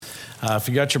If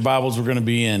you got your Bibles, we're going to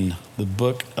be in the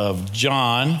book of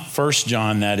John, 1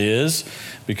 John that is,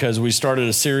 because we started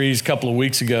a series a couple of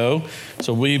weeks ago.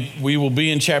 So we will be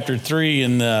in chapter 3,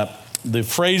 and the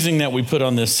phrasing that we put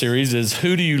on this series is,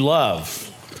 who do you love?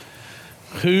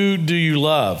 Who do you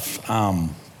love?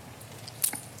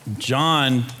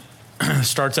 John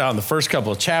starts out in the first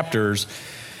couple of chapters,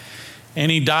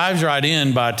 and he dives right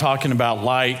in by talking about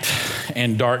light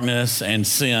and darkness and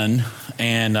sin,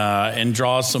 and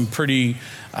draws some pretty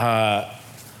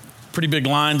big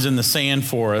lines in the sand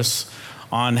for us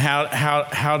on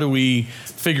how do we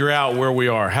figure out where we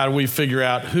are? How do we figure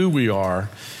out who we are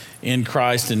in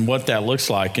Christ and what that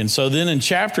looks like? And so then in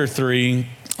chapter 3,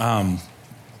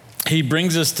 he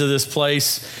brings us to this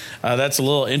place that's a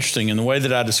little interesting. And the way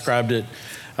that I described it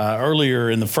earlier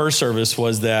in the first service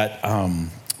was that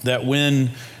that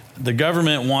when the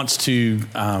government wants to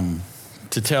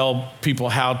tell people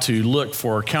how to look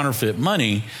for counterfeit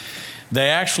money, they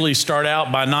actually start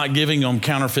out by not giving them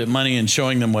counterfeit money and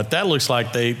showing them what that looks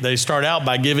like. They start out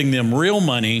by giving them real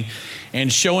money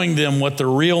and showing them what the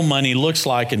real money looks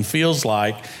like and feels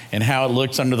like and how it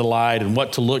looks under the light and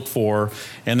what to look for.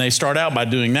 And they start out by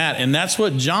doing that. And that's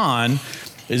what John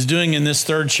is doing in this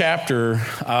third chapter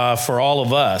for all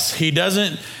of us. He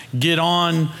doesn't get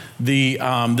on the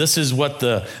this is what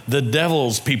the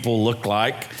devil's people look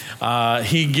like.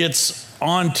 He gets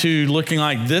on to looking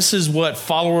like this is what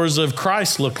followers of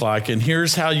Christ look like, and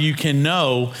here's how you can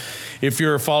know if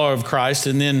you're a follower of Christ,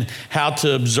 and then how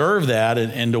to observe that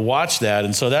and to watch that.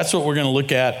 And so that's what we're going to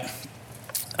look at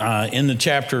in the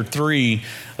chapter 3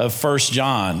 of 1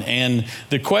 John. And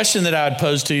the question that I would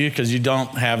pose to you, because you don't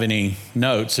have any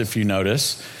notes if you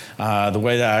notice, the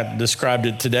way that I described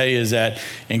it today is that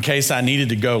in case I needed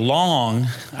to go long,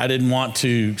 I didn't want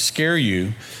to scare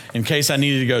you. In case I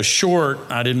needed to go short,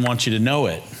 I didn't want you to know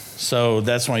it. So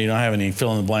that's why you don't have any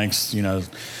fill in the blanks,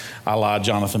 a la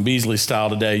Jonathan Beasley style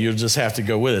today. You'll just have to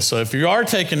go with it. So if you are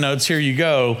taking notes, here you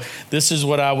go. This is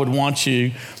what I would want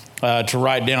you to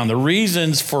write down. The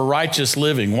reasons for righteous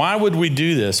living. Why would we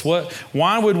do this?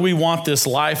 Why would we want this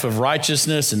life of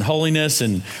righteousness and holiness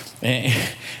and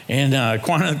kind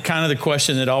of the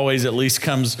question that always at least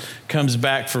comes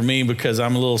back for me, because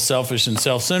I'm a little selfish and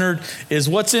self-centered, is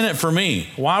what's in it for me?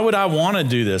 Why would I want to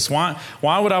do this? Why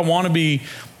would I want to be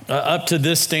up to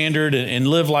this standard and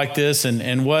live like this?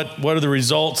 And what are the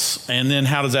results? And then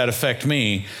how does that affect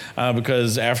me?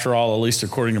 Because after all, at least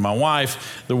according to my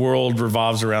wife, the world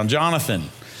revolves around Jonathan.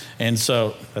 And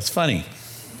so that's funny.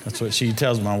 That's what she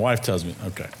tells me. My wife tells me,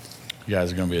 okay, you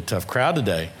guys are going to be a tough crowd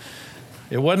today.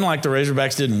 It wasn't like the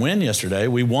Razorbacks didn't win yesterday.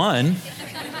 We won,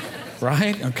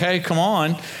 right? Okay, come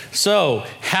on. So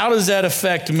how does that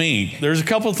affect me? There's a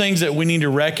couple of things that we need to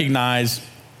recognize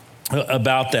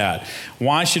about that.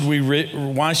 Why should we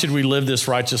live this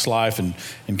righteous life,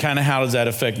 and kind of how does that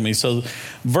affect me? So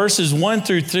verses 1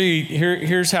 through 3,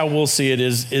 here's how we'll see it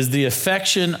is the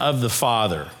affection of the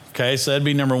Father. Okay, so that'd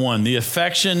be number 1, the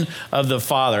affection of the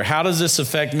Father. How does this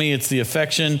affect me? It's the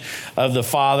affection of the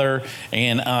Father,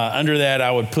 and under that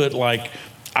I would put like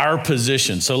our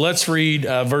position. So let's read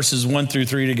verses 1 through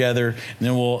 3 together, and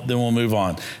then we'll move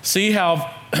on. See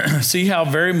how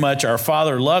very much our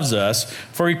Father loves us,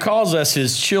 for he calls us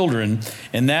his children,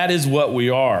 and that is what we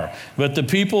are. But the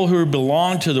people who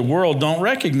belong to the world don't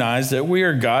recognize that we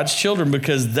are God's children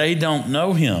because they don't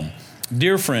know him.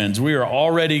 Dear friends, we are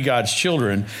already God's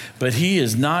children, but he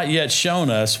has not yet shown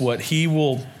us what he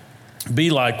will be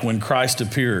like when Christ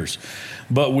appears.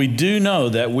 But we do know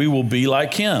that we will be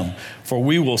like him, for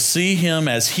we will see him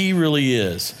as he really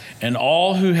is. And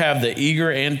all who have the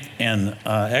eager and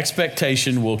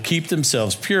expectation will keep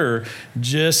themselves pure,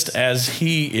 just as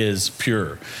he is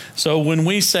pure. So when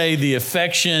we say the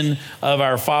affection of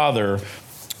our Father,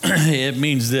 it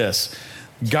means this: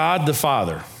 God the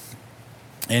Father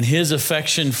and his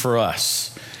affection for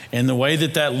us. And the way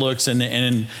that looks, and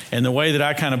the way that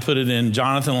I kind of put it in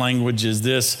Jonathan language is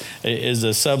this, is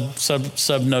a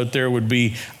sub note there would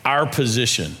be our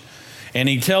position. And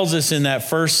he tells us in that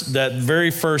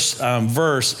very first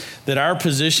verse that our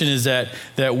position is that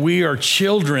we are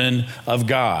children of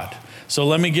God. So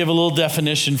let me give a little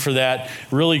definition for that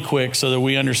really quick so that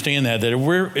we understand that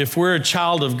if we're a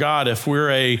child of God, if we're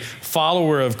a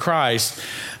follower of Christ,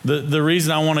 the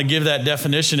reason I want to give that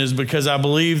definition is because I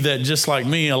believe that just like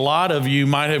me, a lot of you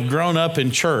might have grown up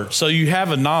in church. So you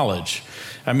have a knowledge.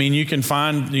 I mean, you can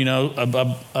find,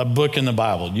 a book in the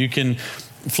Bible. You can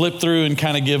flip through and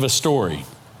kind of give a story.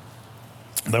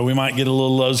 Though we might get a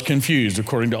little those confused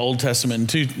according to Old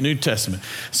Testament and New Testament.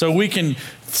 So we can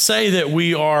say that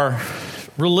we are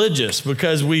religious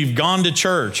because we've gone to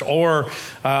church, or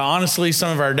honestly,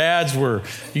 some of our dads were,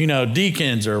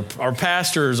 deacons or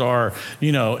pastors or,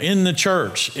 in the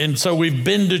church. And so we've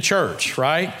been to church,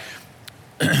 right?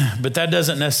 But that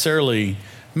doesn't necessarily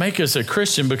make us a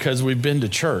Christian because we've been to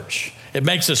church. It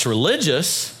makes us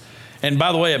religious. And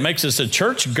by the way, it makes us a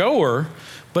church goer,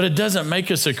 but it doesn't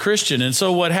make us a Christian. And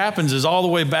so what happens is all the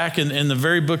way back in the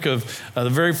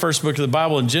very first book of the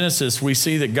Bible in Genesis, we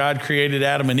see that God created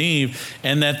Adam and Eve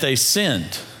and that they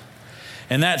sinned.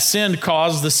 And that sin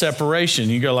caused the separation.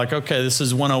 You go like, okay, this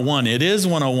is 101. It is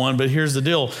 101, but here's the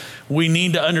deal. We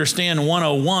need to understand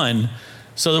 101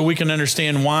 so that we can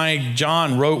understand why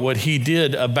John wrote what he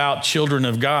did about children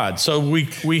of God. So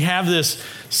we have this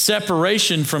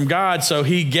separation from God, so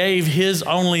he gave his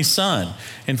only son.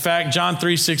 In fact, John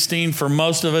 3:16, for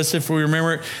most of us, if we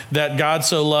remember it, that God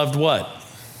so loved what?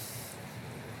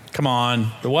 Come on,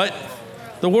 the what?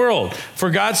 The world. For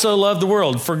God so loved the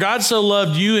world. For God so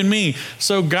loved you and me.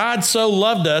 So God so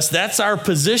loved us. That's our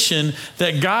position,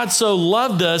 that God so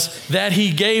loved us that he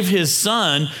gave his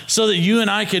son so that you and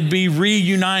I could be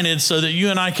reunited, so that you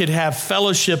and I could have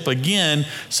fellowship again,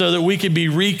 so that we could be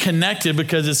reconnected,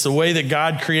 because it's the way that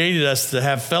God created us to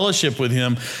have fellowship with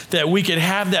him, that we could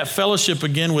have that fellowship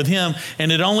again with him.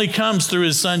 And it only comes through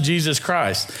his son, Jesus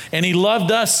Christ. And he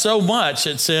loved us so much,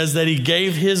 it says, that he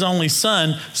gave his only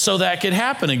son so that could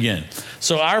happen again.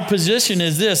 So our position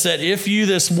is this, that if you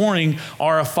this morning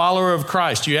are a follower of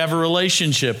Christ, you have a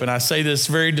relationship, and I say this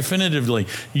very definitively,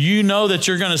 you know that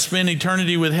you're going to spend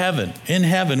eternity in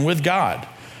heaven with God.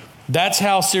 That's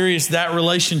how serious that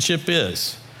relationship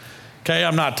is. Okay,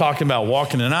 I'm not talking about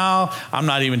walking an aisle. I'm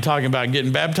not even talking about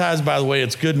getting baptized. By the way,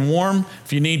 it's good and warm.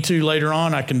 If you need to later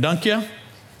on, I can dunk you.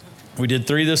 We did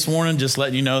 3 this morning, just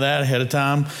letting you know that ahead of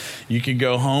time. You could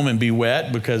go home and be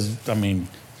wet because,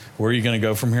 where are you going to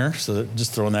go from here? So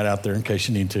just throwing that out there in case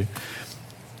you need to.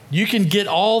 You can get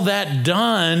all that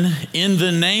done in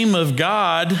the name of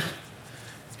God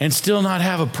and still not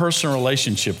have a personal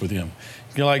relationship with him.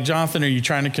 You're like, Jonathan, are you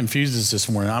trying to confuse us this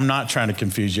morning? I'm not trying to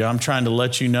confuse you. I'm trying to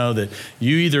let you know that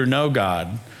you either know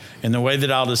God, and the way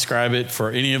that I'll describe it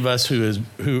for any of us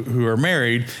who are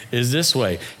married is this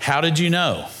way. How did you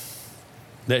know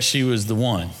that she was the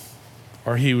one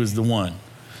or he was the one?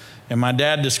 And my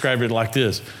dad described it like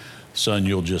this. Son,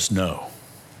 you'll just know.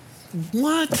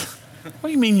 What? What do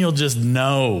you mean you'll just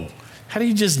know? How do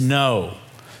you just know?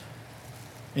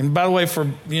 And by the way,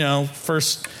 for,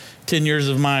 first 10 years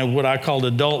of my, what I called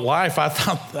adult life, I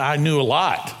thought I knew a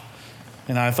lot.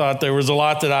 And I thought there was a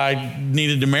lot that I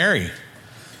needed to marry.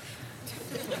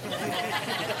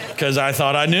 Because I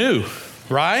thought I knew,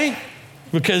 right?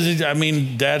 Because,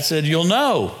 Dad said, you'll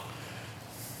know.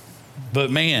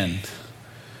 But man,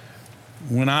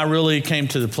 when I really came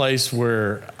to the place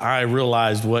where I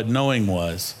realized what knowing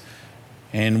was,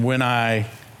 and when I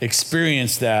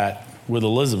experienced that with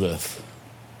Elizabeth,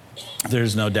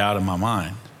 there's no doubt in my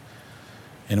mind.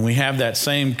 And we have that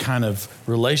same kind of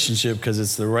relationship because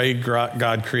it's the way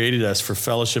God created us for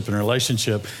fellowship and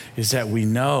relationship, is that we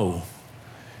know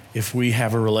if we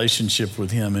have a relationship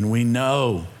with him, and we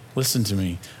know, listen to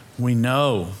me, we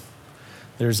know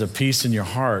there's a peace in your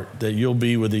heart that you'll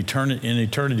be in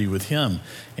eternity with him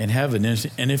in heaven.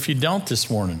 And if you don't this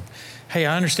morning, hey,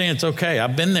 I understand, it's okay.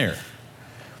 I've been there.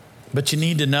 But you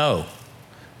need to know.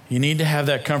 You need to have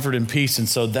that comfort and peace. And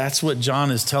so that's what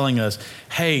John is telling us.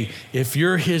 Hey, if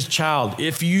you're his child,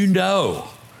 if you know,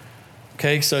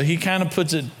 okay, so he kind of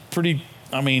puts it pretty,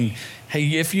 hey,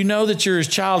 if you know that you're his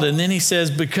child, and then he says,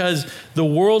 because the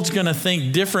world's going to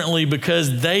think differently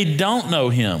because they don't know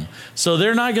him. So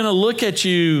they're not going to look at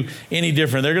you any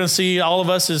different. They're going to see all of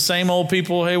us as same old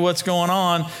people. Hey, what's going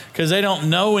on? Because they don't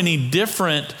know any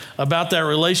different about that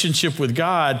relationship with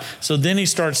God. So then he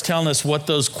starts telling us what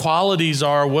those qualities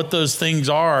are, what those things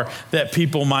are that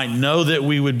people might know that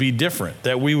we would be different,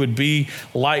 that we would be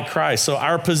like Christ. So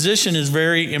our position is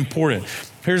very important.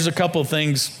 Here's a couple of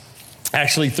things.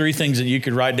 Actually, 3 things that you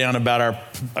could write down about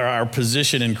our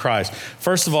position in Christ.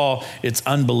 First of all, it's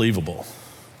unbelievable.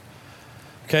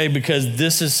 Okay, because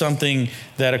this is something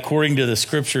that, according to the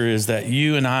scripture, is that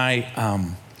you and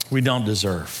I, we don't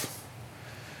deserve.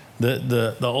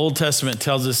 The Old Testament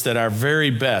tells us that our very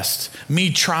best,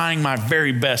 me trying my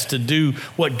very best to do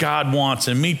what God wants,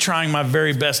 and me trying my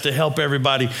very best to help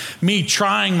everybody, me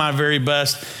trying my very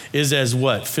best is as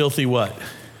what? Filthy what?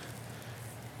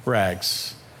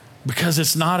 Rags. Because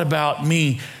it's not about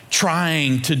me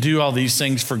trying to do all these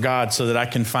things for God so that I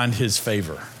can find his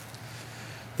favor.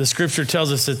 The scripture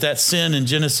tells us that sin in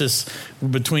Genesis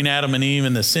between Adam and Eve,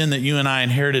 and the sin that you and I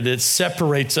inherited, it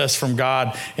separates us from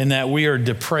God, and that we are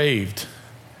depraved.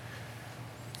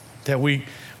 That we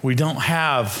we don't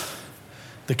have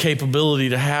the capability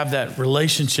to have that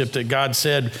relationship that God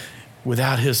said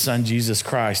without his son, Jesus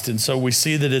Christ. And so we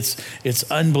see that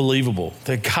it's unbelievable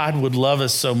that God would love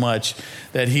us so much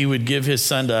that he would give his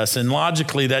son to us. And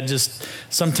logically,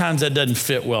 sometimes that doesn't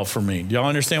fit well for me. Do y'all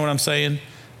understand what I'm saying?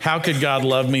 How could God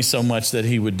love me so much that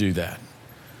he would do that?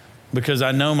 Because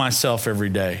I know myself every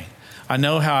day. I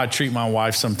know how I treat my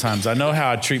wife sometimes. I know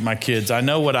how I treat my kids. I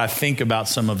know what I think about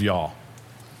some of y'all.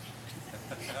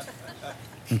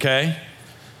 Okay?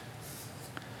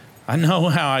 I know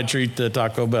how I treat the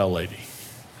Taco Bell lady.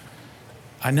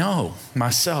 I know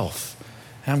myself.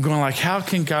 And I'm going like, how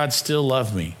can God still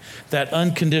love me? That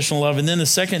unconditional love. And then the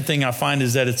second thing I find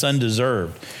is that it's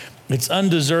undeserved. It's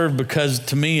undeserved because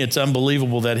to me, it's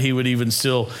unbelievable that he would even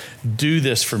still do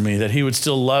this for me, that he would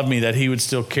still love me, that he would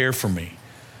still care for me.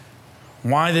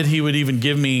 Why that he would even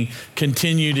give me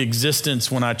continued existence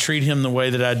when I treat him the way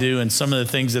that I do and some of the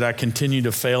things that I continue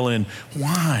to fail in.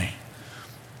 Why?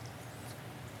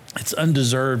 It's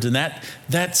undeserved, and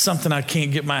that's something I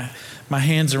can't get my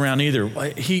hands around either.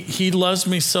 He loves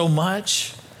me so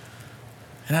much,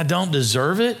 and I don't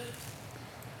deserve it.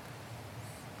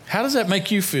 How does that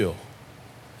make you feel?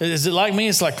 Is it like me?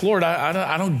 It's like, Lord,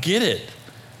 I don't get it.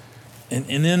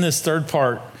 And then this third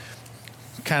part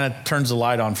kind of turns the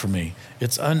light on for me.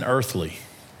 It's unearthly.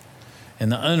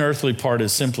 And the unearthly part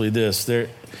is simply this.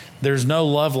 There's no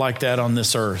love like that on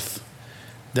this earth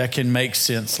that can make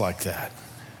sense like that.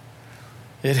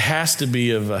 It has to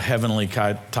be of a heavenly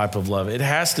type of love. It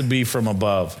has to be from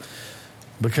above,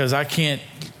 because I can't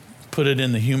put it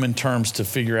in the human terms to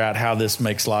figure out how this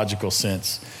makes logical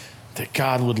sense, that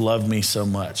God would love me so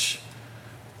much.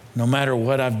 No matter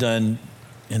what I've done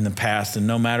in the past and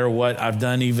no matter what I've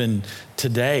done even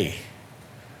today.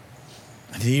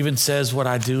 He even says what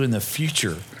I do in the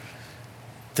future,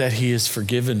 that he has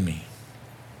forgiven me.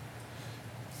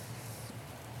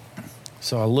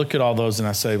 So I look at all those and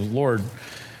I say, Lord,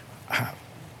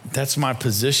 that's my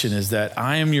position, is that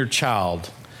I am your child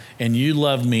and you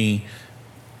love me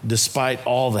despite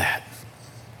all that.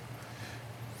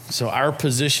 So our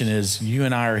position is you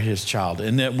and I are his child,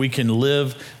 and that we can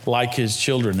live like his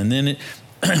children. And then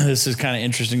this is kind of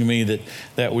interesting to me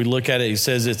that we look at it. He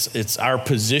says it's our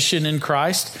position in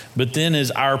Christ, but then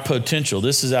is our potential.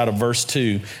 This is out of verse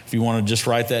 2, if you want to just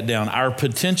write that down. Our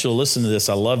potential, listen to this,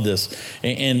 I love this.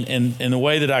 And the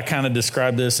way that I kind of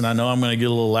describe this, and I know I'm going to get a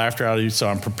little laughter out of you, so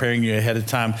I'm preparing you ahead of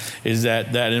time, is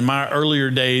that in my earlier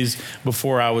days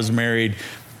before I was married,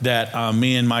 that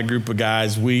me and my group of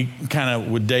guys, we kind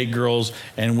of would date girls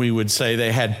and we would say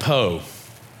they had po.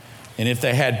 And if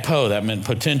they had po, that meant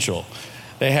potential.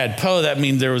 They had po, that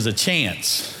means there was a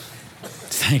chance.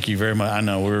 Thank you very much. I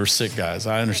know we were sick guys.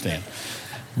 I understand.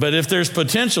 But if there's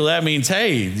potential, that means,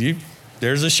 hey,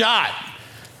 there's a shot,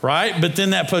 right? But then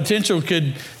that potential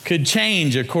could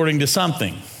change according to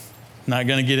something. Not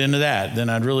going to get into that. Then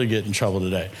I'd really get in trouble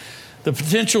today. The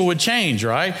potential would change,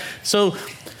 right? So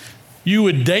you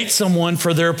would date someone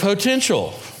for their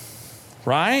potential,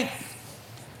 right?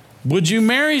 Would you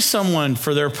marry someone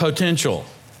for their potential?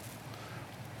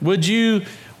 Would you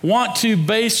want to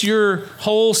base your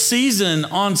whole season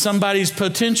on somebody's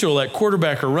potential at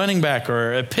quarterback or running back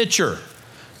or a pitcher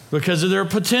because of their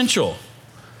potential?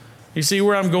 You see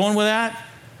where I'm going with that?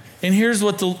 And here's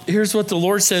what the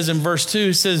Lord says in verse 2.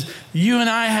 He says, you and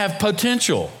I have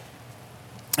potential.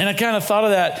 And I kind of thought of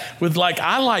that with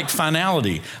I like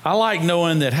finality. I like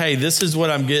knowing that, hey, this is what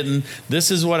I'm getting. This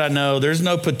is what I know. There's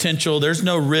no potential. There's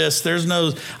no risk. I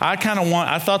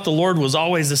thought the Lord was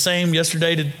always the same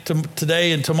yesterday to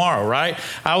today and tomorrow, right?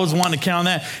 I was wanting to count on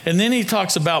that. And then he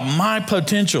talks about my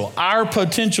potential. Our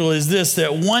potential is this,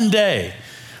 that one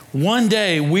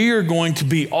day we are going to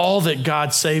be all that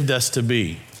God saved us to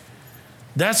be.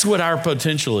 That's what our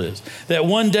potential is. That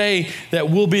one day that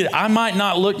we'll be, I might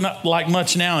not look like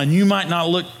much now and you might not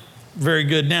look very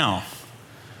good now.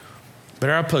 But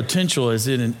our potential is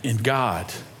in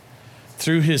God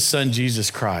through his son, Jesus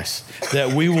Christ,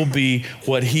 that we will be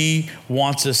what he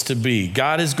wants us to be.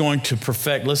 God is going to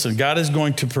perfect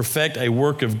a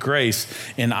work of grace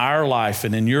in our life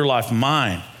and in your life,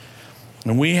 mine.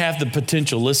 And we have the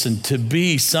potential, to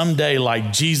be someday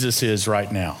like Jesus is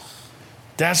right now.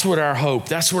 That's what our hope,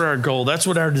 that's what our goal, that's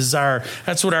what our desire,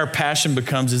 that's what our passion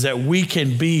becomes, is that we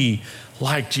can be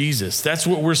like Jesus. That's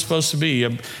what we're supposed to be.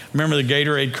 I remember the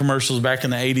Gatorade commercials back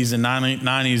in the 80s and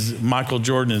 90s, Michael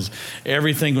Jordan,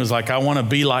 everything was like, I want to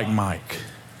be like Mike.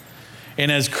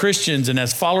 And as Christians and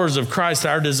as followers of Christ,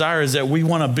 our desire is that we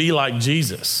want to be like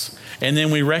Jesus. And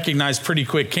then we recognize pretty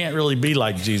quick, can't really be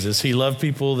like Jesus. He loved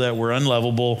people that were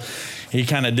unlovable. He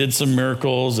kind of did some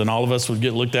miracles, and all of us would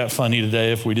get looked at funny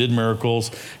today if we did miracles.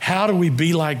 How do we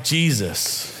be like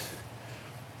Jesus?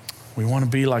 We want to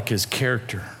be like his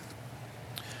character.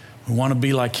 We want to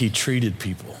be like he treated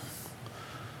people.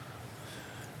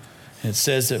 It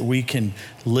says that we can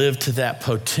live to that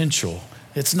potential.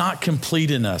 It's not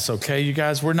complete in us, okay, you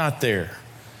guys? We're not there.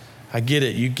 I get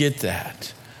it. You get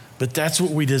that. But that's what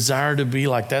we desire to be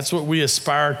like. That's what we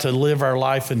aspire to live our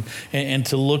life and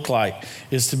to look like,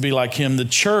 is to be like him. The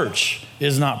church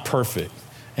is not perfect.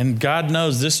 And God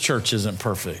knows this church isn't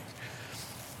perfect.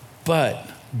 But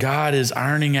God is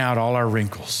ironing out all our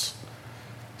wrinkles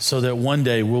so that one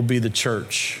day we'll be the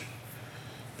church.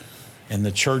 And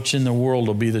the church in the world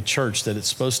will be the church that it's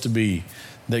supposed to be,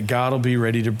 that God will be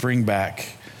ready to bring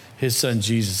back his son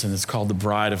Jesus, and it's called the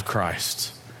bride of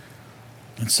Christ.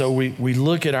 And so we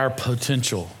look at our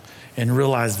potential and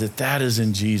realize that that is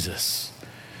in Jesus.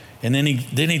 And then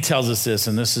he tells us this,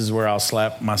 and this is where I'll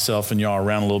slap myself and y'all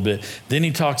around a little bit. Then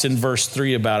he talks in verse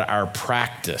 3 about our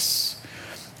practice.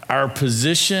 Our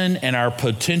position and our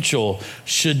potential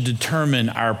should determine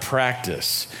our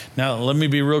practice. Now, let me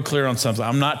be real clear on something.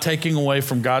 I'm not taking away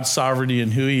from God's sovereignty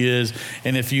and who he is.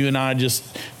 And if you and I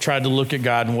just tried to look at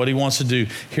God and what he wants to do,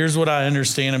 here's what I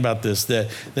understand about this,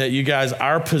 that you guys,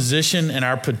 our position and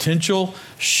our potential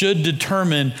should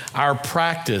determine our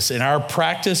practice. And our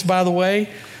practice, by the way,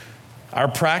 our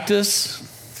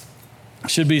practice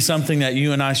should be something that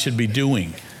you and I should be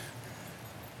doing.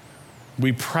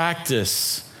 We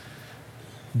practice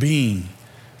being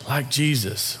like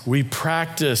Jesus. We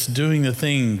practice doing the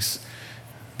things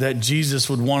that Jesus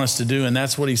would want us to do. And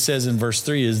that's what he says in verse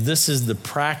 3 is this is the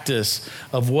practice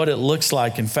of what it looks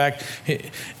like. In fact,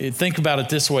 think about it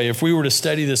this way. If we were to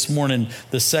study this morning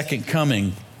the second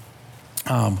coming,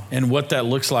 and what that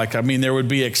looks like. I mean, there would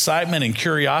be excitement and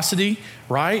curiosity,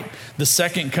 right? The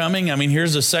second coming. I mean,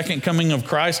 here's the second coming of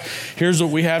Christ. Here's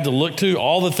what we have to look to.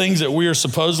 All the things that we are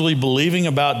supposedly believing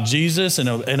about Jesus and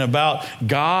about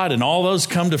God, and all those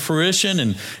come to fruition.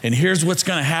 And here's what's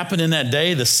going to happen in that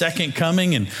day, the second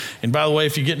coming. And by the way,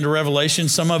 if you get into Revelation,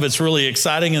 some of it's really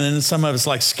exciting, and then some of it's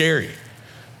like scary.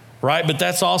 Right? But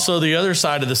that's also the other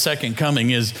side of the second coming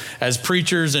is, as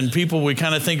preachers and people, we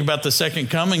kind of think about the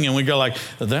second coming and we go like,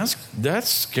 that's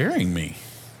scaring me.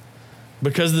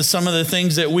 Because of some of the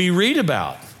things that we read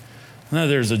about. Now,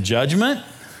 there's a judgment,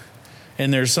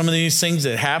 and there's some of these things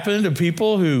that happen to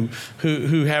people who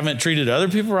haven't treated other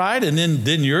people right, and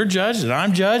then you're judged and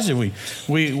I'm judged, and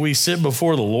we sit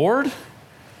before the Lord.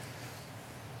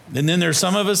 And then there's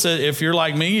some of us that if you're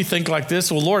like me, you think like this,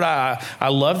 well, Lord, I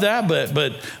love that,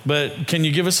 but can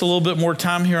you give us a little bit more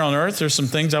time here on earth? There's some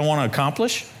things I want to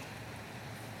accomplish.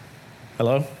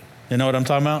 Hello? You know what I'm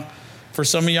talking about? For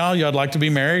some of y'all'd like to be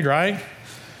married, right?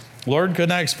 Lord,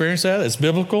 couldn't I experience that? It's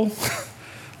biblical.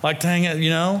 Like to hang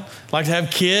out, like to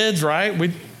have kids,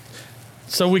 right?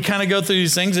 So we kind of go through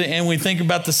these things and we think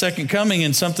about the second coming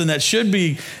and something that should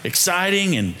be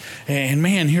exciting and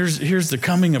man, here's the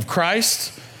coming of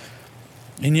Christ.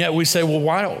 And yet we say,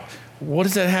 well, what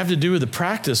does that have to do with the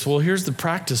practice? Well, here's the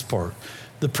practice part.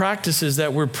 The practice is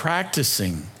that we're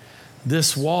practicing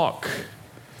this walk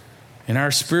in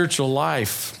our spiritual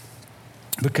life.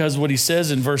 Because what he says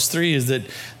in verse 3 is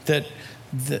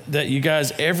that you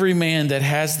guys, every man that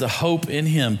has the hope in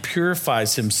him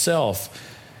purifies himself,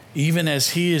 even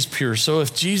as he is pure. So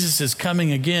if Jesus is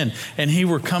coming again and he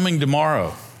were coming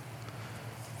tomorrow,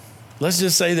 let's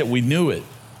just say that we knew it.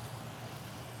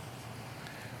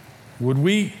 Would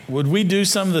we do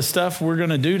some of the stuff we're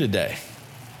going to do today?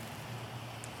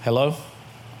 Hello?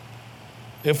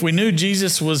 If we knew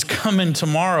Jesus was coming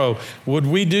tomorrow, would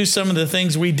we do some of the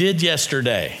things we did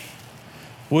yesterday?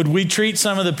 Would we treat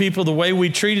some of the people the way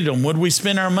we treated them? Would we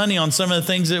spend our money on some of the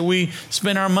things that we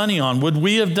spent our money on? Would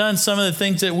we have done some of the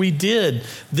things that we did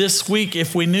this week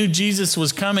if we knew Jesus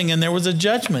was coming and there was a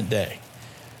judgment day?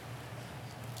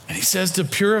 And he says to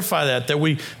purify that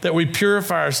we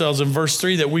purify ourselves in verse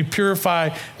 3, that we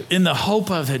purify in the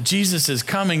hope of that Jesus is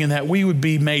coming and that we would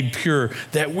be made pure,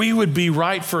 that we would be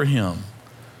right for him.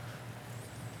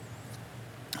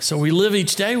 So we live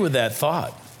each day with that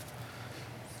thought.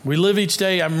 We live each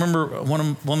day. I remember one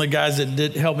of the guys that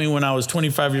did help me when I was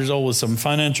 25 years old with some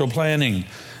financial planning,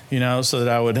 so that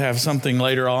I would have something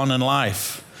later on in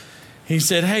life. He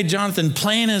said, hey, Jonathan,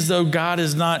 plan as though God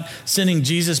is not sending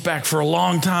Jesus back for a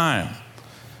long time.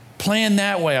 Plan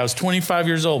that way. I was 25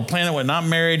 years old. Plan that way. Not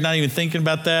married, not even thinking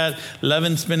about that.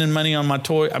 Loving spending money on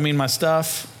my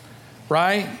stuff,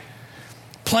 right?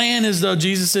 plan as though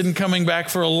Jesus isn't coming back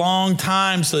for a long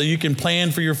time so that you can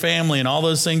plan for your family and all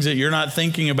those things that you're not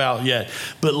thinking about yet.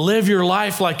 But live your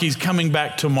life like he's coming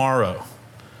back tomorrow.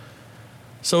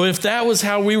 So if that was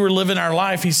how we were living our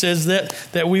life, he says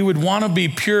that we would want to be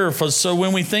pure. So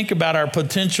when we think about our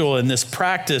potential and this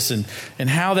practice and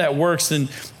how that works, then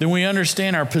we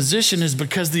understand our position is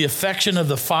because the affection of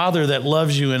the Father that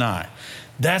loves you and I.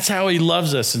 That's how he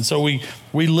loves us. And so we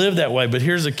live that way. But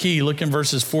here's the key. Look in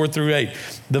verses 4-8.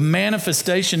 The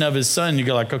manifestation of his Son, you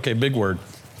go like, okay, big word.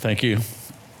 Thank you.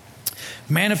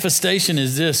 Manifestation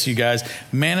is this, you guys.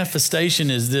 Manifestation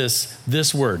is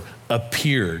this word,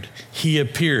 appeared. He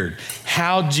appeared.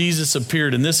 How Jesus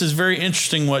appeared. And this is very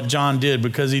interesting what John did,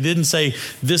 because he didn't say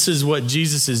this is what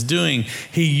Jesus is doing.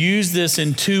 He used this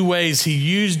in two ways. He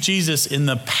used Jesus in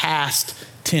the past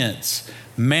tense.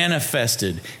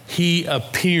 Manifested. He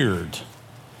appeared.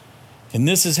 And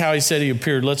this is how he said he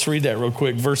appeared. Let's read that real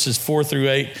quick. Verses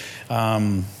 4-8.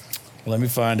 Let me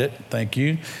find it. Thank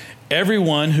you.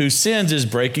 Everyone who sins is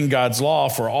breaking God's law,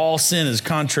 for all sin is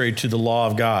contrary to the law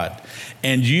of God.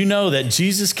 And you know that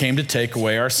Jesus came to take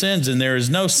away our sins, and there is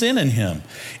no sin in him.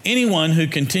 Anyone who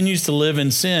continues to live in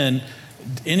sin,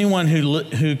 anyone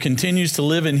who continues to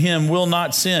live in him will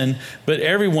not sin, but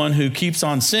everyone who keeps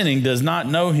on sinning does not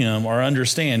know him or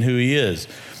understand who he is.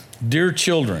 Dear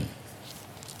children,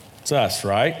 it's us,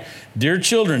 right? Dear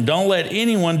children, don't let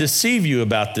anyone deceive you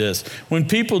about this. When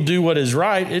people do what is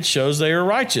right, it shows they are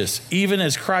righteous, even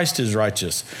as Christ is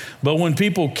righteous. But when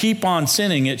people keep on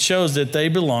sinning, it shows that they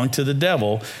belong to the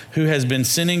devil, who has been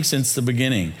sinning since the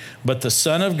beginning. But the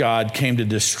Son of God came to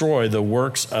destroy the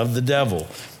works of the devil.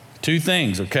 Two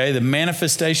things, okay? The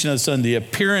manifestation of the Son, the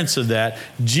appearance of that,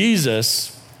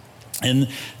 Jesus, and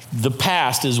the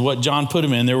past is what John put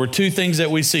him in. There were two things that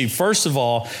we see. First of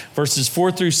all, verses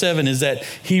 4-7 is that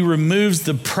he removes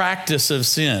the practice of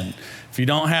sin. If you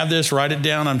don't have this, write it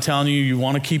down. I'm telling you, you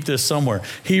want to keep this somewhere.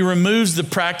 He removes the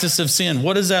practice of sin.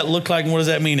 What does that look like and what does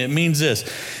that mean? It means this,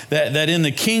 that in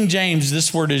the King James,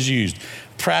 this word is used.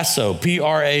 Prasso,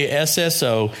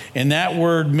 Prasso, and that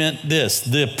word meant this.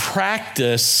 The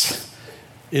practice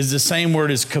is the same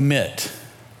word as commit.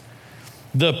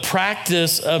 The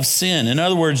practice of sin. In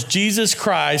other words, Jesus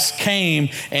Christ came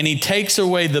and he takes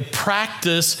away the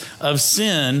practice of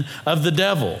sin of the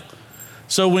devil.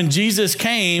 So when Jesus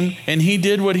came and he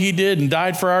did what he did and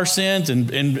died for our sins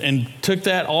and took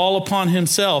that all upon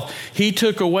himself, he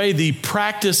took away the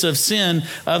practice of sin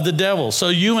of the devil. So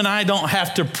you and I don't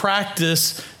have to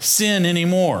practice sin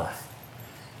anymore.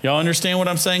 Y'all understand what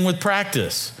I'm saying with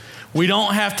practice? We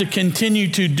don't have to continue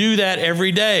to do that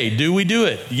every day. Do we do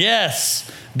it?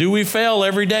 Yes. Do we fail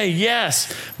every day?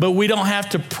 Yes. But we don't have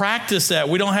to practice that.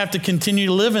 We don't have to continue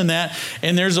to live in that.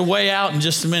 And there's a way out in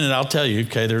just a minute. I'll tell you,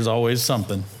 okay, there's always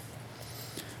something.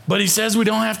 But he says we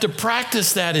don't have to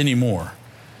practice that anymore.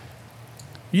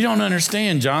 You don't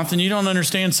understand, Jonathan. You don't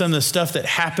understand some of the stuff that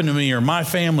happened to me or my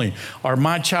family or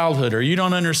my childhood, or you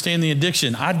don't understand the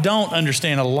addiction. I don't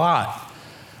understand a lot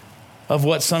of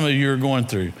what some of you are going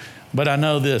through. But I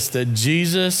know this, that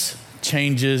Jesus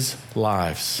changes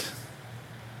lives.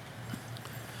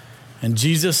 And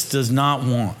Jesus does not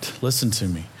want, listen to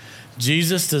me,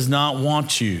 Jesus does not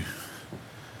want you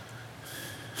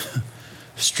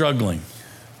struggling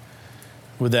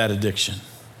with that addiction.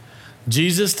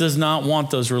 Jesus does not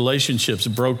want those relationships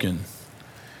broken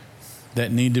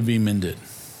that need to be mended.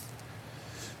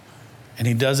 And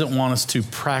he doesn't want us to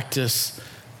practice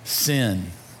sin.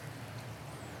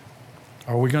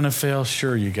 Are we going to fail?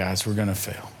 Sure, you guys, we're going to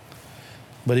fail.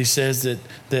 But he says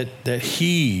that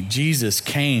he, Jesus,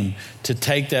 came to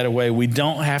take that away. We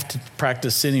don't have to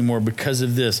practice sin anymore because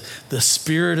of this. The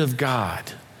Spirit of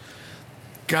God,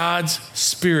 God's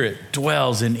Spirit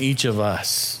dwells in each of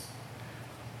us.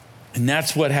 And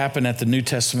that's what happened at the New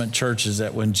Testament church, is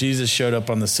that when Jesus showed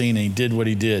up on the scene and he did what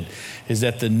he did, is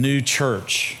that the new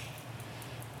church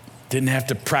didn't have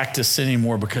to practice sin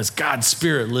anymore because God's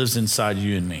Spirit lives inside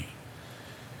you and me.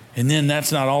 And then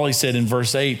that's not all he said in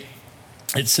verse 8.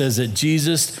 It says that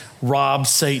Jesus robbed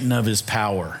Satan of his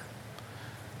power.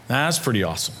 Now, that's pretty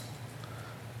awesome.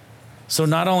 So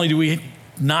not only do we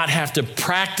not have to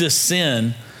practice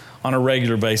sin on a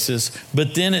regular basis,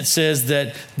 but then it says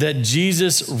that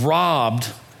Jesus robbed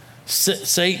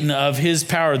Satan of his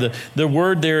power. The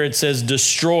word there, it says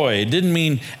destroy. It didn't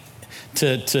mean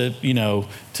to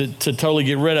totally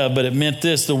get rid of, but it meant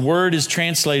this. The word is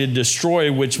translated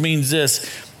destroy, which means this: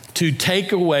 to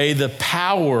take away the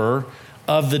power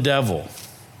of the devil.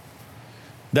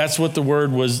 That's what the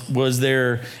word was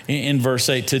there in verse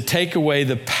 8, to take away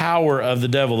the power of the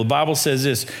devil. The Bible says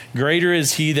this: greater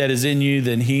is he that is in you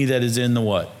than he that is in the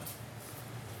what?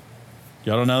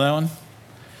 Y'all don't know that one?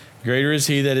 Greater is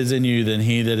he that is in you than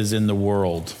he that is in the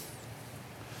world.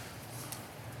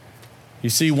 You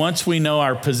see, once we know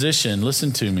our position,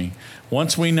 listen to me.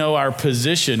 Once we know our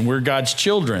position, we're God's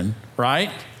children,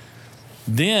 right?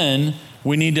 Then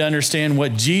we need to understand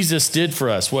what Jesus did for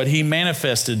us, what he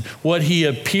manifested, what he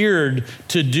appeared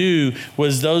to do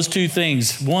was those two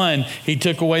things. One, he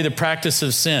took away the practice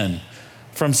of sin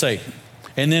from Satan.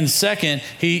 And then second,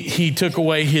 he took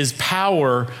away his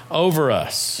power over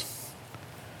us.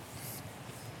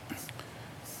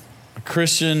 A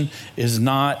Christian is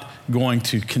not going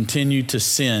to continue to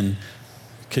sin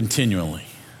continually.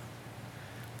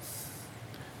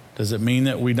 Does it mean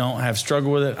that we don't have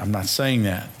struggle with it? I'm not saying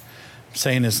that. I'm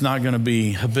saying it's not going to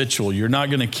be habitual. You're not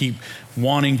going to keep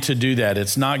wanting to do that.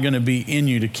 It's not going to be in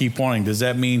you to keep wanting. Does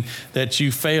that mean that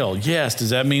you fail? Yes.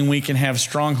 Does that mean we can have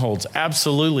strongholds?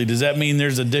 Absolutely. Does that mean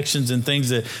there's addictions and things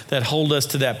that hold us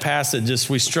to that past that just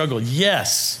we struggle?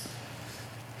 Yes.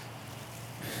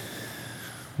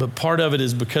 But part of it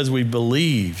is because we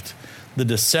believed the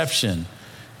deception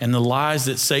and the lies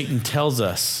that Satan tells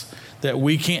us, that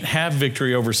we can't have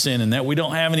victory over sin and that we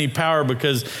don't have any power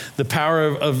because the power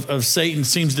of Satan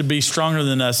seems to be stronger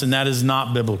than us, and that is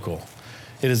not biblical.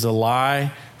 It is a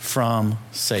lie from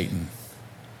Satan.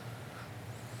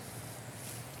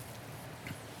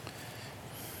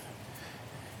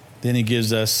 Then he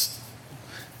gives us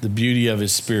the beauty of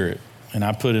his Spirit. And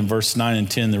I put in verse 9 and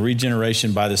 10, the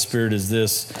regeneration by the Spirit is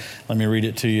this. Let me read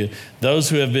it to you. Those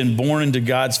who have been born into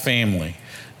God's family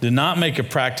do not make a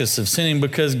practice of sinning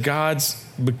because God's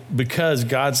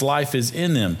life is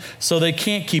in them. So they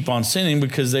can't keep on sinning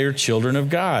because they are children of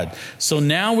God. So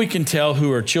now we can tell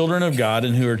who are children of God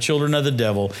and who are children of the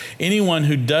devil. Anyone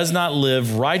who does not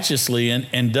live righteously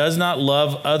and does not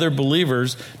love other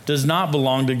believers does not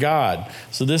belong to God.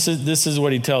 So this is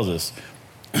what he tells us.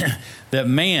 That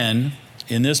man,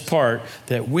 in this part,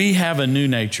 that we have a new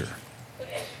nature.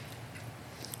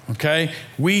 Okay?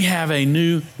 We have a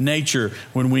new nature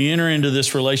when we enter into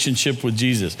this relationship with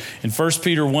Jesus. In 1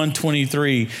 Peter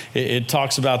 1:23, it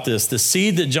talks about this. The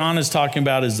seed that John is talking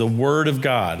about is the Word of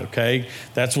God, okay?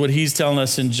 That's what he's telling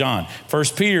us in John. 1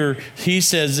 Peter, he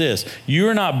says this, you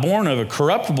are not born of a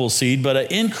corruptible seed, but an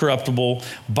incorruptible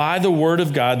by the Word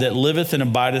of God that liveth and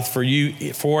abideth for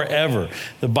you forever.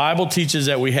 The Bible teaches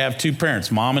that we have two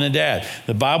parents, mom and a dad.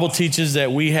 The Bible teaches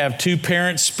that we have two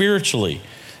parents spiritually.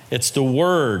 It's the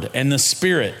Word and the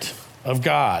Spirit of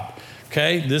God.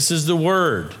 Okay? This is the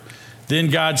Word. Then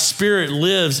God's Spirit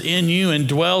lives in you and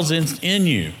dwells in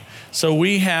you. So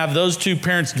we have those two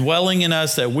parents dwelling in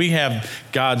us, that we have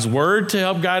God's Word to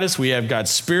help guide us. We have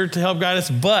God's Spirit to help guide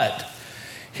us. But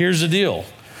here's the deal.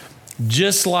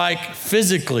 Just like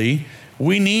physically,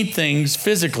 we need things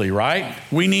physically, right?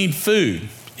 We need food.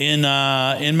 In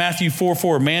Matthew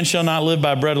 4:4, man shall not live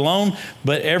by bread alone,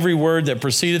 but every word that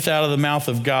proceedeth out of the mouth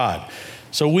of God.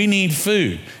 So we need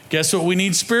food. Guess what we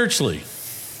need spiritually?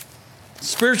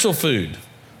 Spiritual food.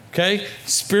 Okay?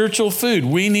 Spiritual food.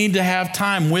 We need to have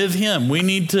time with him. We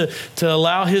need to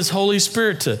allow his Holy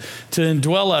Spirit to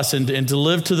indwell us and to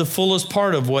live to the fullest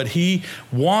part of what he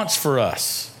wants for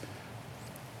us.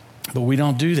 But we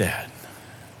don't do that.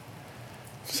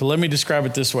 So let me describe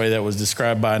it this way that was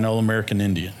described by an old American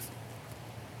Indian.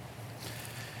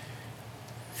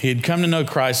 He had come to know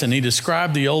Christ, and he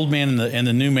described the old man and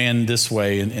the new man this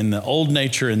way, in the old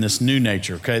nature and this new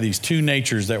nature, okay? These two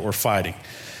natures that were fighting.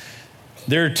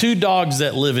 There are two dogs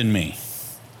that live in me.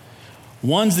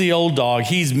 One's the old dog.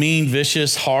 He's mean,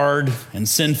 vicious, hard, and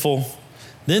sinful.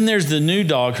 Then there's the new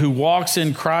dog who walks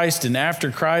in Christ and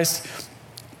after Christ,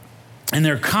 and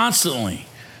they're constantly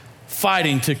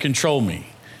fighting to control me.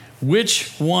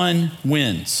 Which one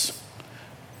wins?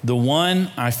 The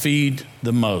one I feed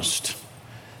the most.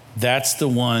 That's the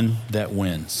one that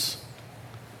wins.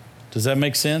 Does that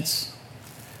make sense?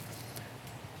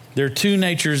 There are two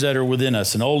natures that are within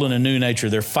us, an old and a new nature.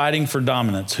 They're fighting for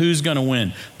dominance. Who's going to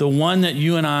win? The one that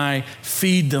you and I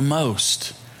feed the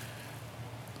most.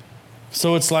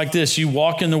 So it's like this. You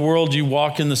walk in the world, you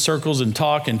walk in the circles and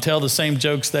talk and tell the same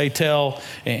jokes they tell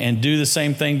and do the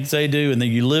same things they do. And then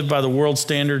you live by the world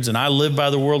standards, and I live by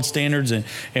the world standards, and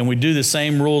we do the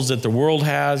same rules that the world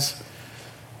has.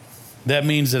 That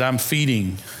means that I'm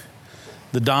feeding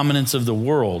the dominance of the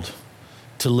world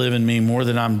to live in me more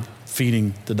than I'm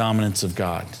feeding the dominance of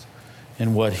God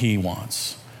and what he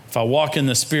wants. If I walk in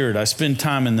the Spirit, I spend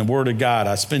time in the Word of God.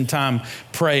 I spend time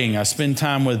praying. I spend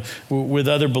time with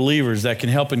other believers that can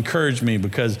help encourage me,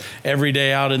 because every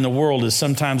day out in the world is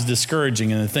sometimes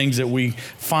discouraging, and the things that we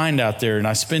find out there. And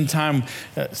I spend time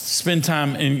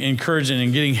encouraging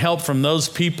and getting help from those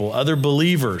people, other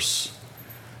believers.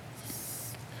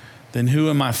 then who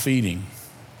am I feeding?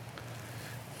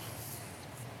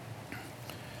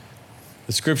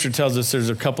 The scripture tells us there's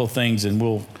a couple of things, and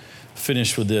we'll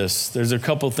finish with this. There's a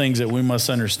couple of things that we must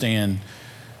understand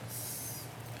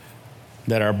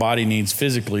that our body needs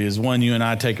physically. Is one, you and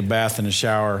I take a bath and a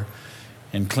shower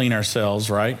and clean ourselves,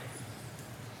 right?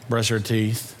 Brush our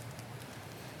teeth.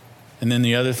 And then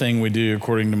the other thing we do,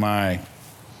 according to my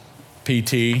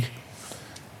PT,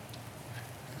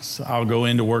 so I'll go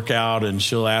in to work out and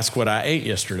she'll ask what I ate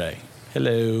yesterday.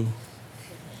 Hello.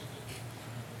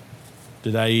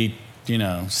 Did I eat,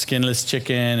 skinless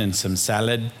chicken and some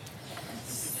salad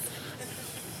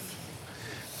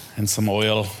and some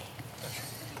oil?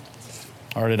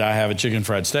 Or did I have a chicken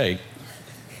fried steak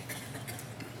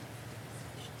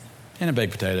and a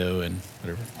baked potato and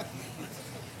whatever?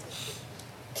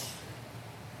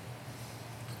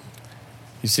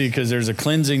 You see, because there's a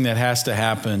cleansing that has to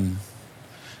happen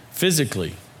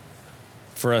physically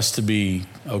for us to be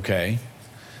okay.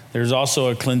 There's also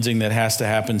a cleansing that has to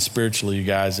happen spiritually, you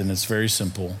guys, and it's very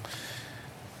simple.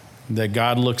 That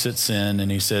God looks at sin and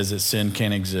he says that sin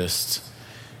can't exist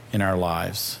in our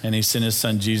lives. And he sent his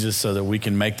son Jesus so that we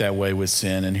can make that way with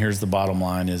sin. And here's the bottom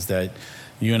line, is that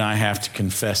you and I have to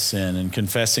confess sin. And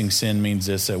confessing sin means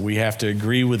this, that we have to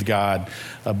agree with God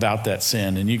about that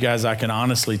sin. And you guys, I can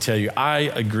honestly tell you, I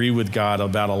agree with God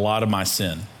about a lot of my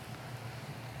sin.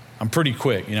 I'm pretty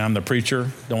quick. I'm the preacher.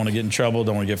 Don't want to get in trouble.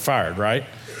 Don't want to get fired, right?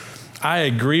 I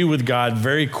agree with God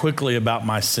very quickly about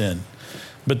my sin.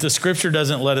 But the scripture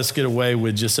doesn't let us get away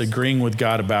with just agreeing with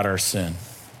God about our sin.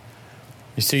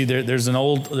 You see, there's an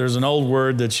old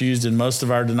word that's used in most of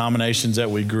our denominations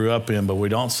that we grew up in, but we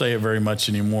don't say it very much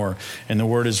anymore, and the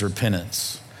word is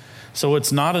repentance. So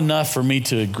it's not enough for me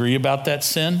to agree about that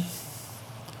sin.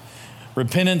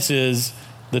 Repentance is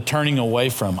the turning away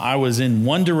from. I was in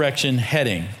one direction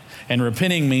heading, and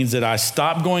repenting means that I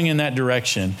stop going in that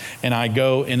direction and I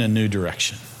go in a new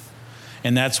direction.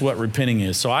 And that's what repenting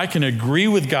is. So I can agree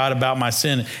with God about my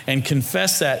sin and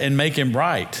confess that and make him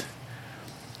right.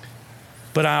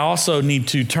 But I also need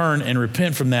to turn and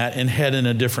repent from that and head in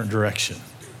a different direction.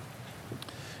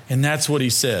 And that's what he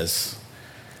says,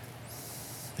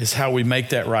 is how we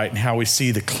make that right and how we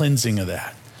see the cleansing of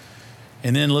that.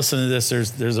 And then listen to this.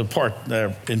 There's a part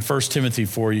there in 1 Timothy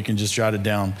 4, you can just jot it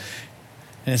down.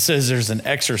 And it says there's an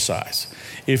exercise.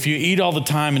 If you eat all the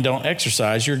time and don't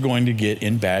exercise, you're going to get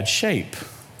in bad shape.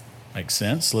 Makes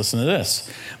sense? Listen to this.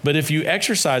 But if you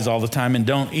exercise all the time and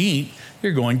don't eat,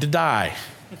 you're going to die.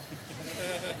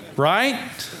 Right?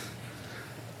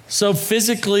 So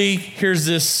physically, here's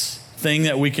this thing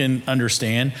that we can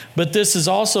understand, but this is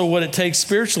also what it takes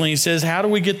spiritually. He says, how do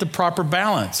we get the proper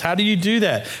balance? How do you do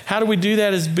that? How do we do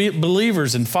that as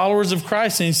believers and followers of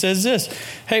Christ? And he says this,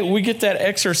 hey, we get that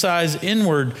exercise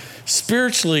inward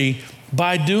spiritually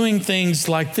by doing things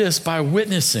like this, by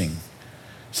witnessing.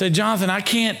 Say, Jonathan, I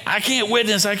can't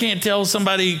witness. I can't tell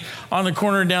somebody on the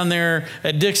corner down there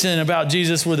at Dixon about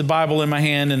Jesus with a Bible in my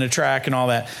hand and a tract and all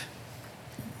that.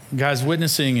 Guys,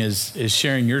 witnessing is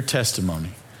sharing your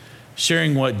testimony,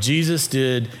 sharing what Jesus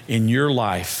did in your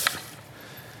life.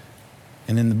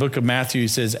 And in the book of Matthew, he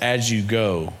says, as you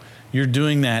go. You're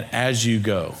doing that as you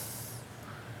go.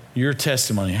 Your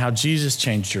testimony, how Jesus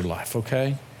changed your life,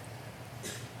 okay?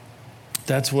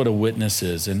 That's what a witness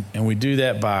is. And we do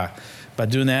that by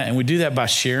doing that, and we do that by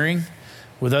sharing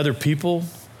with other people,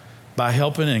 by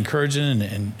helping and encouraging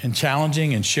and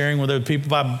challenging and sharing with other people.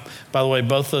 By the way,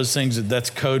 both those things,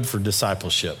 that's code for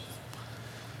discipleship.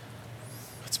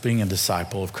 It's being a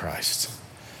disciple of Christ.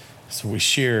 So we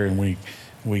share and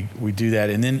we do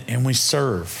that, and we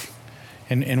serve.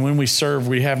 And when we serve,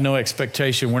 we have no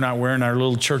expectation. We're not wearing our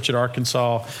little Church at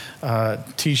Arkansas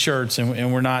T-shirts,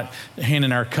 and we're not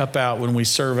handing our cup out when we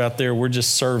serve out there. We're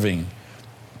just serving.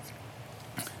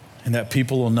 And that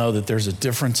people will know that there's a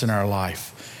difference in our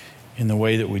life in the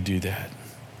way that we do that.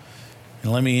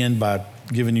 And let me end by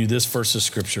giving you this verse of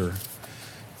scripture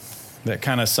that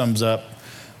kind of sums up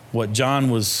what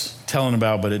John was telling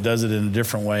about, but it does it in a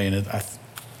different way. And I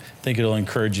think it'll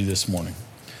encourage you this morning.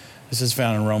 This is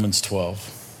found in Romans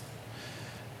 12.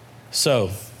 So,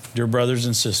 dear brothers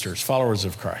and sisters, followers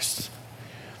of Christ,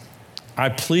 I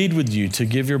plead with you to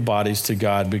give your bodies to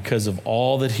God because of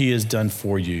all that he has done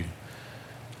for you.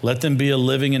 Let them be a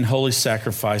living and holy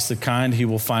sacrifice, the kind he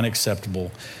will find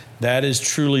acceptable. That is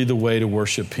truly the way to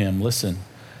worship him. Listen,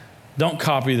 don't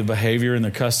copy the behavior and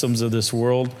the customs of this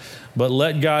world, but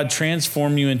let God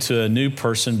transform you into a new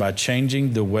person by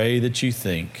changing the way that you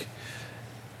think.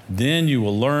 Then you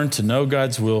will learn to know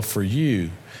God's will for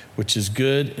you, which is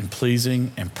good and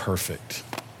pleasing and perfect.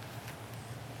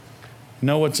 You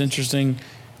know what's interesting?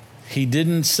 he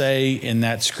didn't say in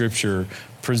that scripture,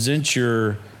 present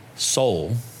your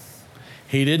soul.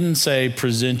 He didn't say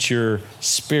present your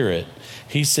spirit.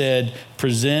 He said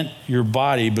present your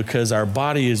body, because our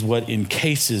body is what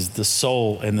encases the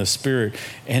soul and the spirit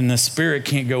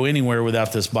can't go anywhere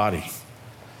without this body.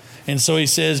 And so he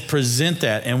says present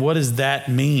that. And what does that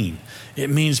mean? It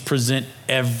means present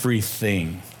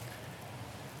everything.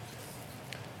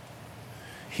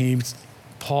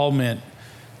 Paul meant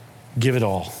give it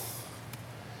all.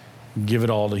 Give it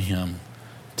all to him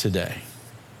today.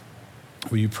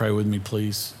 Will you pray with me,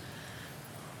 please?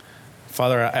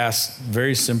 Father, I ask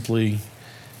very simply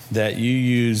that you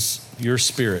use your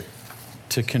Spirit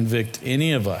to convict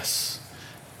any of us.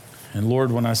 And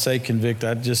Lord, when I say convict,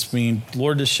 I just mean,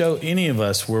 Lord, to show any of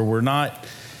us where we're not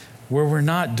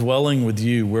dwelling with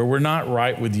you, where we're not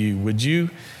right with you.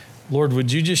 Lord,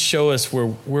 would you just show us where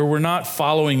we're not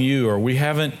following you, or we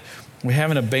haven't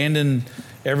abandoned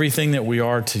everything that we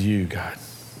are to you, God.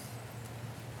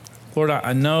 Lord,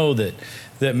 I know that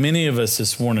many of us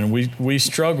this morning, we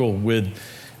struggle with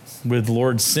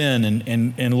Lord, sin.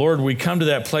 And Lord, we come to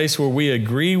that place where we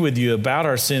agree with you about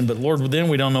our sin, but Lord, then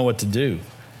we don't know what to do.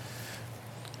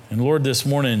 And Lord, this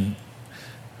morning,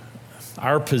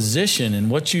 our position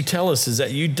and what you tell us is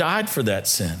that you died for that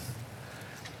sin.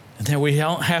 And that we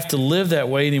don't have to live that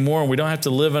way anymore, and we don't have to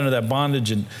live under that bondage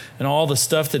and all the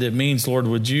stuff that it means. Lord,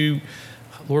 would you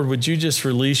just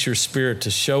release your Spirit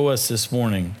to show us this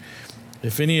morning,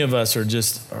 if any of us are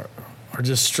just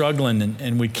struggling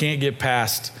and we can't get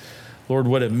past, Lord,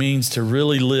 what it means to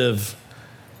really live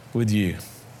with you.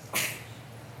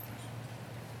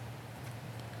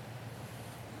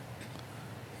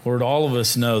 Lord, all of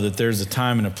us know that there's a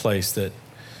time and a place that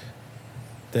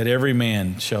every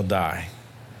man shall die.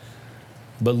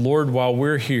 But Lord, while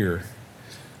we're here,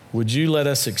 would you let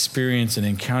us experience and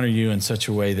encounter you in such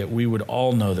a way that we would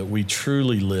all know that we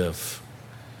truly live?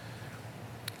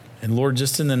 And Lord,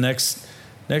 just in the next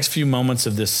few moments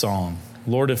of this song,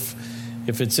 Lord, if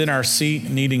it's in our seat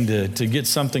needing to get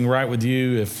something right with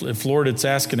you, if Lord, it's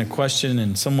asking a question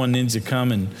and someone needs to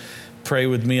come and pray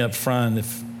with me up front,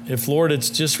 if Lord, it's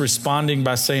just responding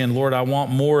by saying, Lord, I want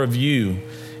more of you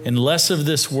and less of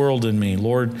this world in me,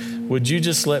 Lord, would you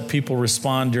just let people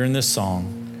respond during this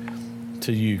song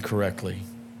to you correctly?